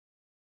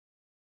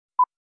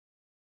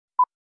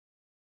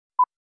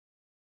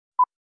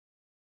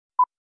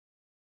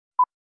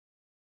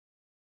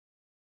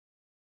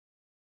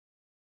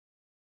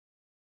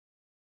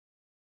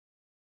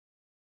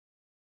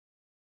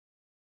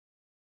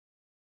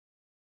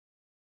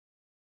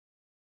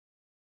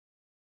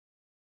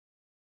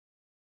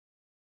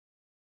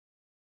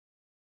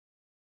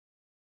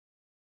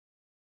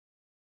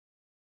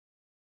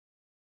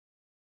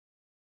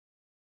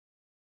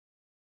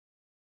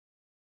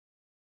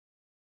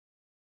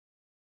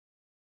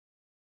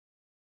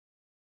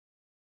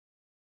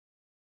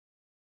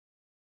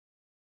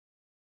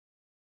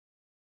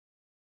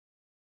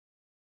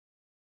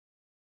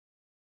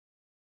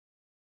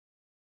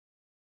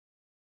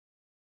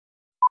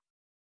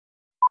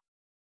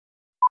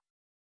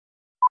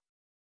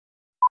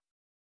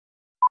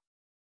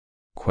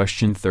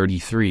 Question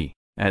 33.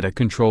 At a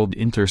controlled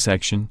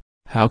intersection,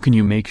 how can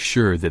you make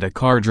sure that a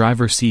car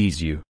driver sees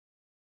you?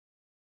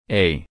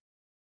 A.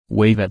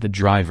 Wave at the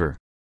driver.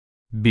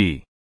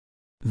 B.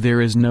 There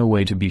is no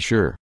way to be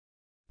sure.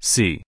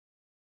 C.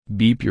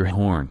 Beep your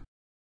horn.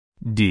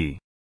 D.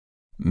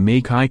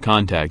 Make eye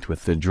contact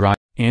with the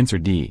driver. Answer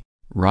D.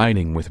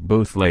 Riding with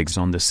both legs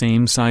on the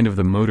same side of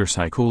the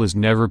motorcycle is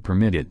never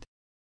permitted.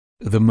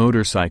 The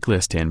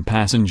motorcyclist and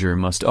passenger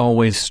must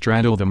always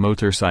straddle the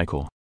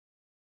motorcycle.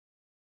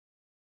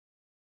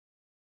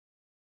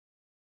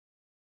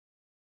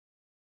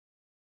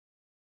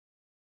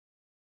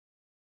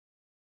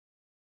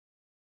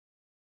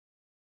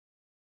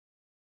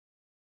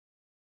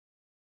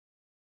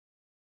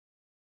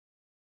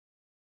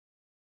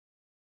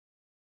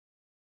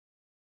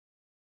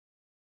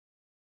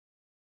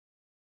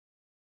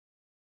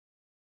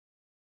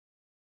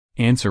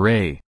 Answer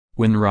A.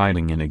 When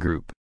riding in a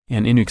group,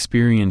 an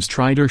inexperienced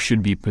rider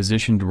should be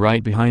positioned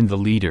right behind the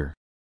leader.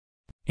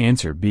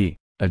 Answer B.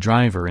 A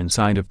driver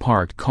inside a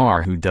parked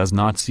car who does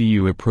not see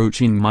you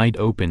approaching might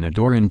open a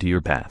door into your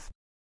path.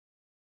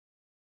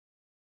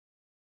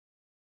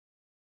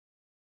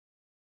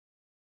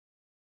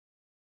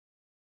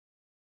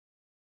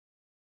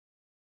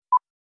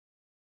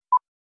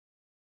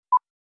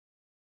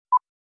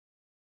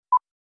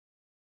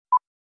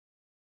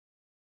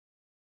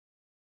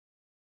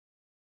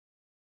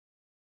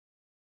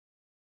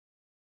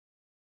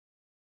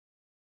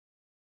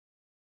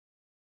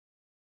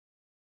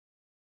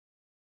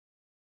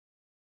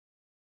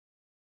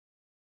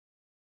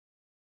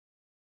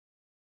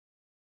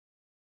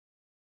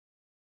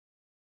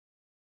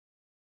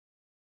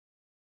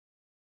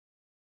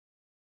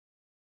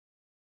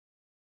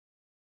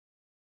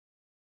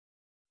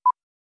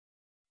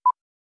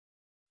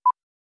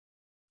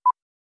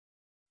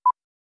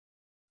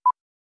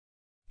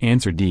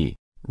 Answer D.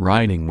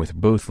 Riding with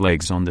both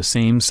legs on the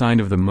same side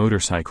of the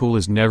motorcycle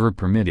is never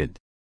permitted.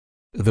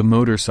 The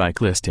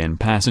motorcyclist and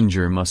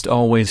passenger must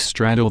always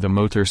straddle the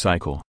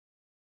motorcycle.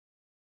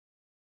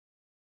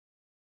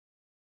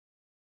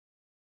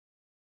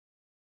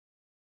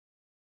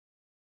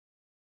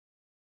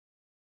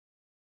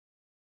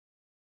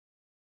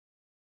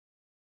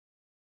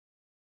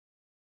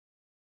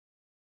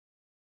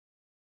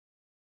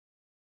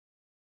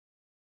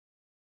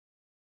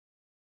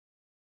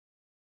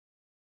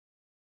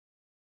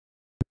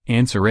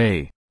 Answer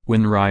A.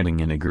 When riding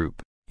in a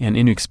group, an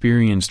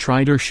inexperienced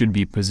rider should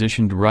be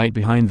positioned right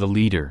behind the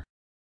leader.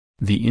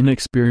 The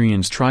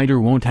inexperienced rider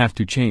won't have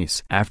to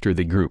chase after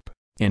the group,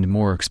 and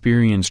more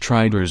experienced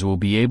riders will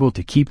be able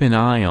to keep an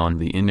eye on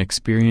the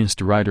inexperienced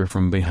rider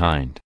from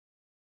behind.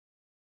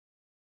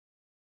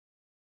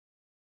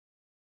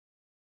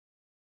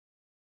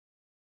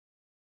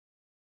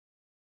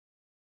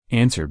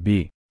 Answer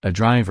B. A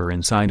driver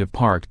inside a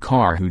parked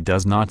car who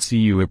does not see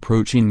you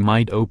approaching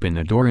might open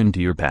a door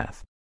into your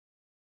path.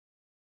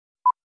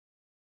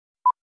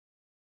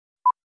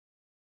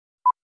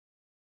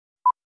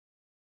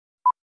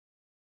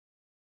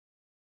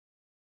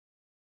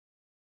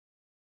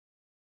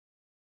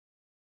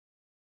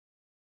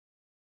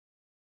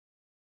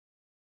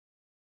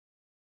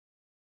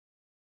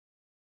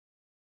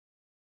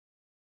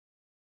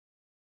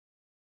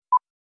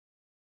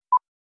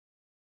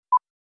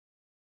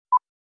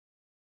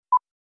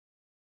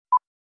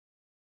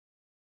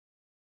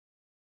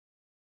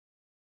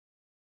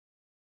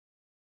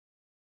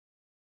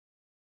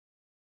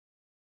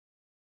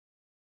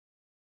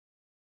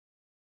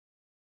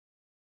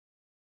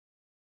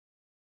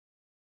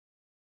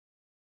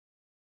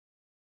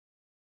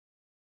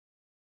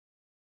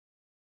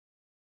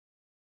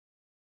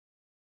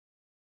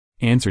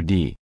 Answer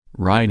D.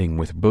 Riding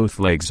with both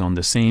legs on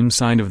the same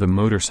side of the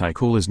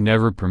motorcycle is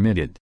never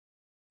permitted.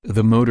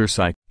 The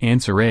motorcycle.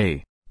 Answer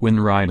A. When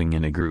riding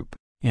in a group,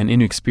 an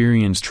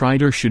inexperienced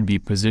rider should be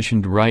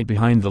positioned right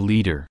behind the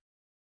leader.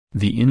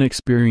 The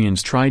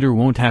inexperienced rider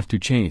won't have to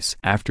chase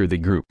after the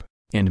group,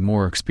 and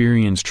more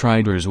experienced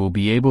riders will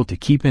be able to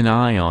keep an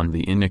eye on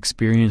the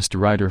inexperienced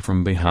rider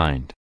from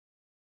behind.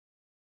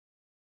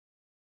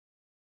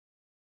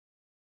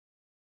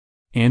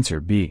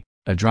 Answer B.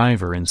 A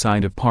driver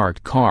inside a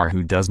parked car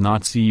who does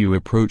not see you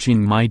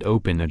approaching might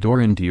open a door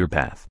into your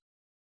path.